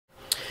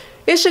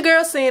It's your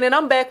girl Sin, and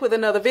I'm back with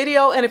another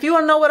video. And if you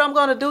want to know what I'm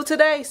going to do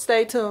today,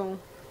 stay tuned.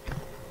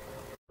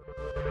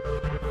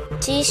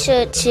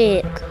 T-shirt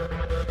chick.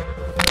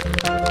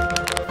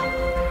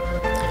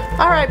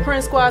 Alright,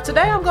 Print Squad,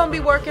 today I'm going to be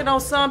working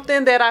on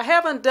something that I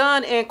haven't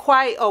done in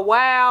quite a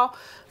while.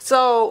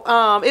 So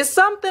it's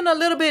something a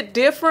little bit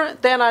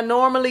different than I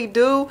normally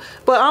do,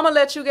 but I'm going to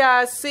let you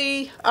guys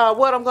see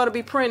what I'm going to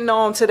be printing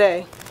on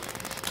today.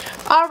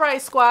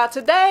 Alright, squad,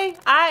 today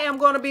I am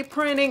going to be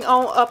printing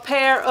on a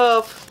pair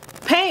of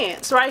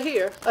pants right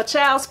here, a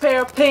child's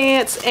pair of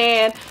pants,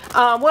 and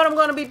what I'm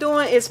going to be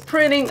doing is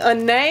printing a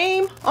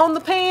name on the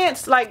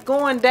pants, like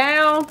going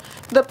down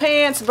the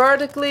pants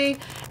vertically,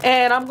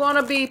 and I'm going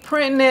to be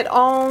printing it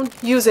on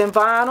using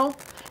vinyl.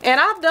 And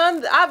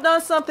I've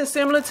done something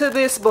similar to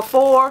this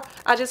before.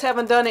 I just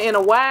haven't done it in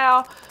a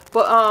while.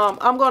 But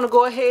I'm going to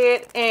go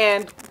ahead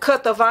and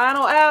cut the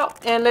vinyl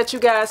out and let you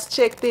guys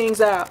check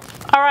things out.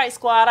 Alright,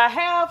 squad, I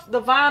have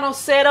the vinyl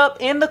set up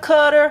in the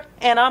cutter,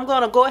 and I'm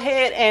going to go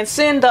ahead and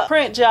send the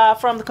print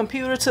job from the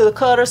computer to the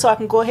cutter so I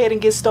can go ahead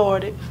and get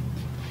started.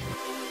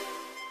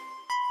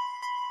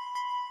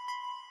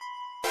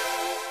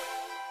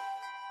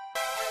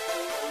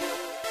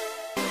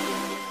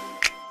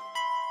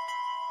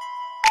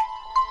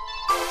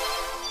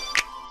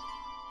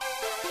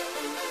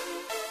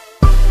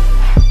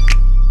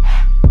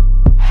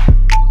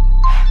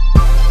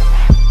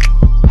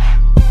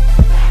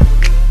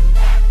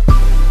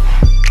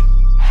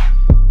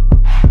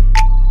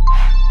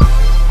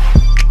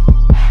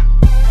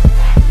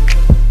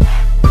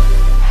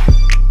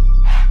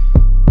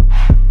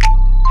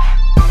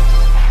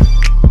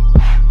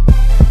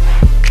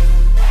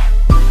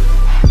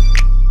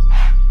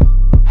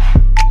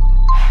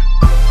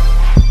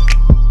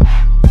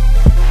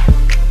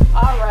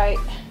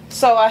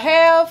 So I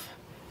have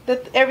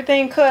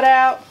everything cut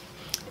out,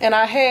 and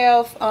I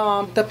have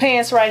the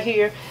pants right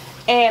here,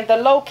 and the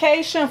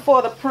location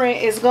for the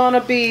print is going to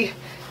be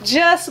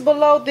just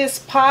below this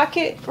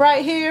pocket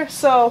right here.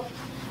 So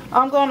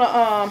I'm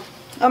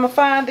gonna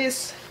find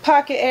this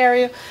pocket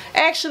area.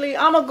 Actually,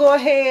 I'm gonna go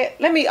ahead.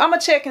 I'm gonna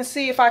check and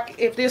see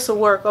if this will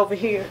work over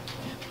here.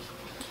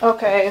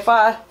 Okay,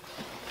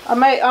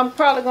 I'm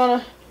probably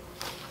gonna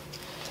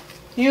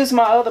use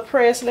my other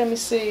press. Let me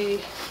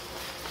see.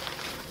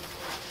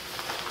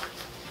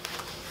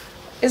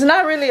 It's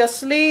not really a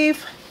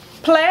sleeve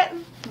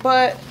platen,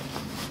 but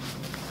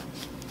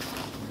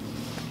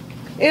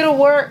it'll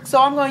work.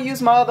 So I'm going to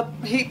use my other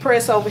heat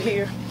press over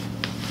here.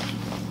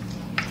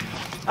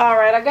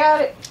 Alright, I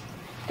got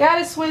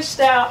it switched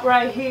out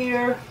right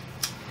here.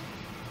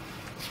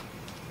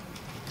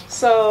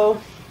 So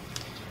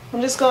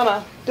I'm just going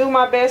to do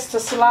my best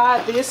to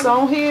slide this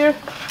on here.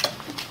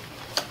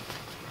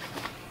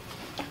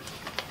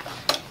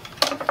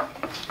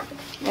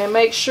 And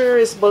make sure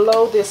it's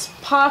below this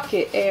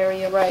pocket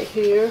area right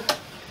here.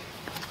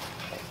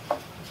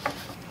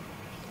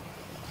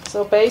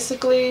 So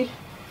basically,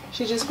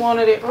 she just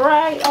wanted it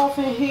right off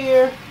in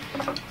here,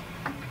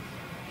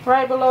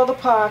 right below the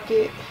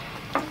pocket.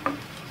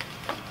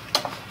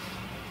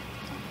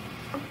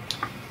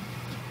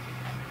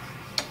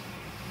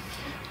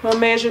 I'm going to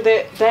measure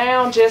that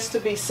down just to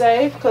be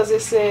safe, because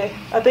it said,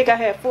 I think I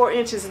had 4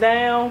 inches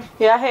down.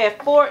 Yeah, I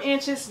had 4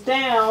 inches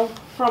down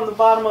from the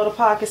bottom of the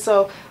pocket,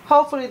 so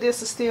hopefully this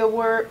will still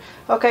work.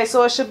 Okay,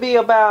 so it should be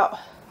about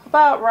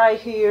right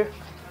here.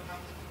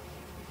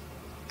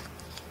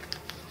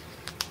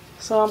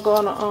 So I'm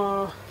going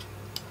to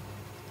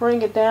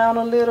bring it down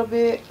a little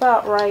bit,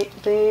 about right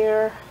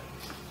there.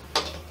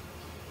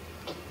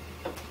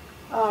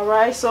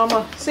 Alright, so I'm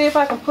going to see if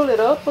I can pull it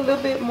up a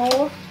little bit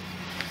more.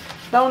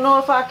 Don't know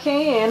if I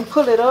can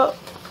pull it up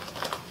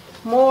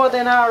more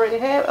than I already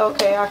have.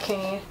 Okay, I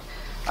can.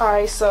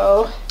 Alright,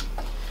 so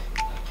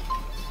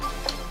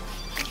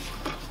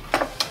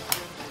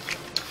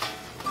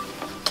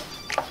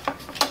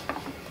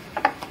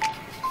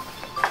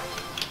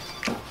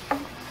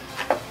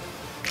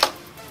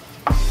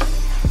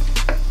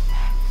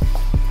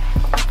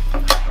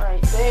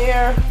right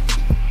there.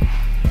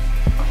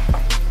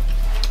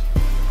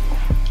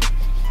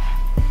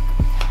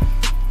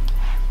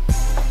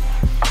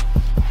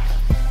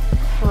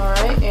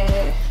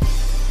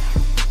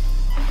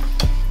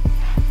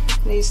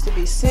 Needs to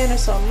be centered,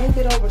 so I'll move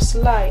it over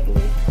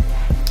slightly,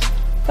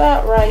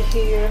 about right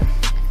here.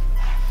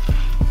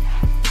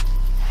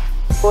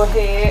 Go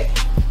ahead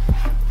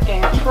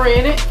and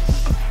print it.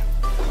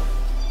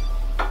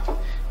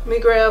 Let me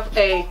grab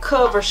a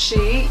cover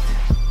sheet.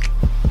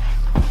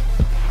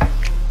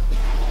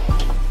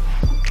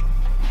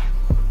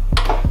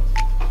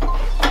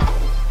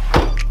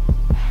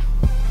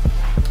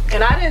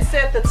 And I didn't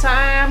set the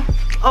time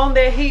on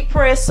that heat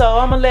press, so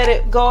I'm gonna let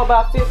it go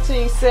about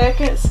 15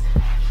 seconds.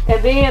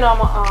 And then I'm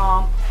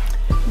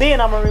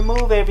gonna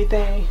remove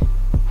everything.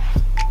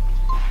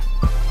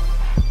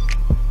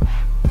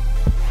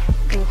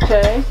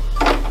 Okay.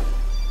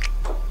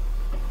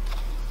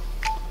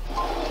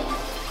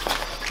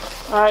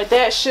 Alright,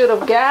 that should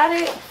have got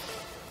it.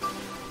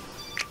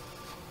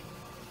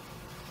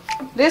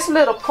 This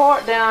little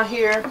part down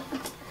here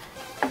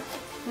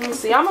Let me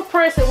see. I'm gonna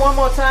press it one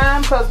more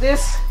time because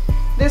this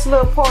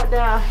little part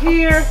down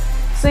here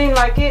seemed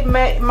like it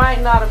might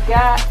not have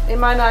got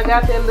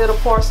that little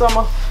part. So I'm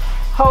gonna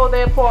hold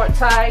that part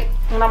tight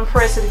and I'm gonna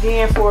press it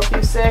again for a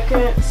few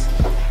seconds.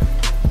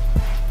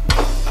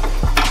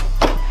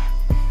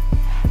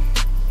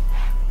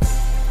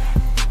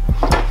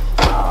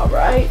 All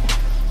right.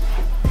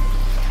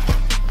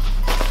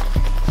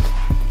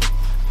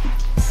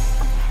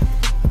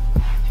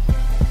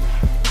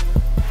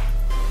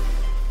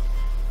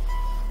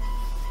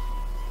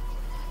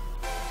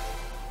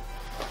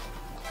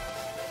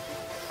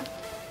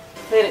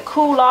 Let it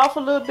cool off a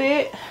little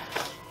bit.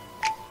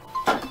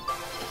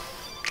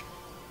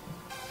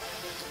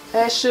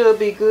 That should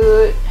be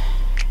good.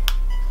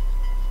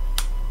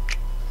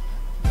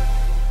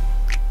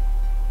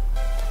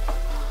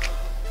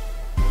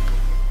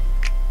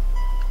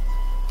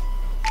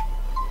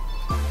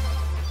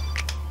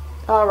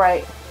 All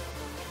right.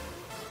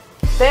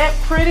 That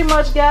pretty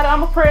much got it.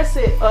 I'm gonna press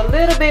it a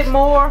little bit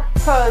more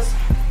because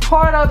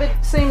part of it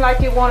seemed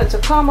like it wanted to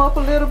come up a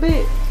little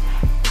bit.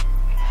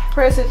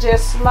 Press it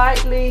just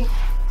slightly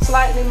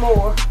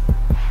more.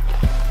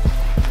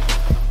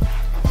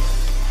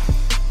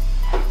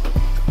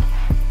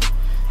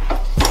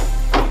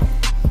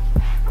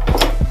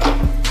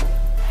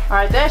 All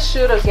right, that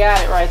should have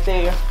got it right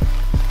there.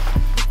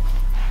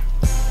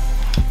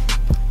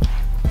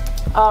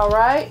 All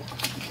right,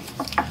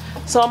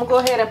 so I'm gonna go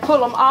ahead and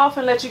pull them off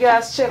and let you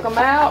guys check them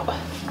out.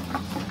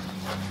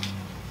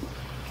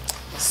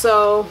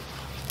 So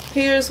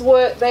here's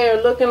what they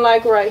are looking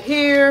like right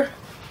here.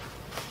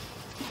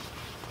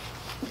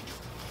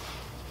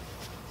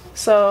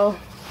 So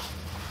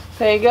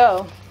there you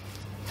go.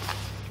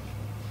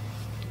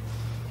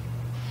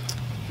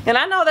 And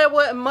I know that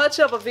wasn't much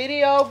of a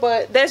video,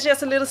 but that's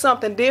just a little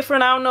something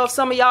different. I don't know if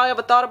some of y'all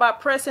ever thought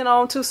about pressing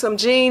onto some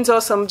jeans or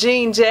some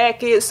jean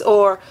jackets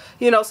or,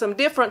 you know, some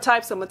different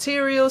types of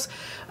materials.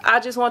 I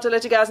just want to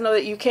let you guys know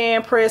that you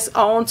can press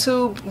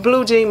onto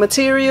blue jean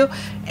material.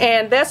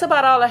 And that's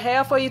about all I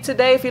have for you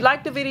today. If you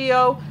liked the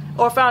video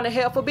or found it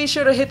helpful, be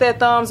sure to hit that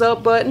thumbs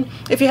up button.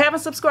 If you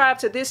haven't subscribed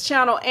to this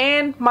channel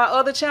and my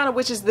other channel,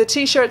 which is the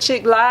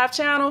T-Shirt-Chick live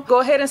channel, go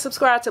ahead and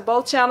subscribe to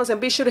both channels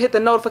and be sure to hit the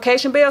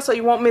notification bell so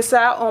you won't miss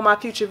out on my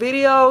future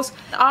videos.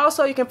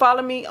 Also, you can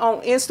follow me on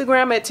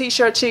Instagram at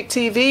T-Shirt-Chick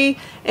TV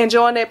and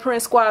join that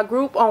print squad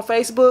group on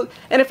Facebook.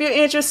 And if you're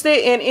interested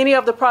in any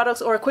of the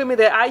products or equipment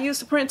that I use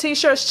to print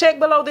t-shirts, check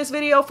below this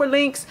video for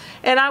links.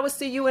 And I will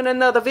see you in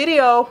another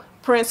video.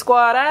 Print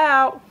squad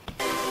out.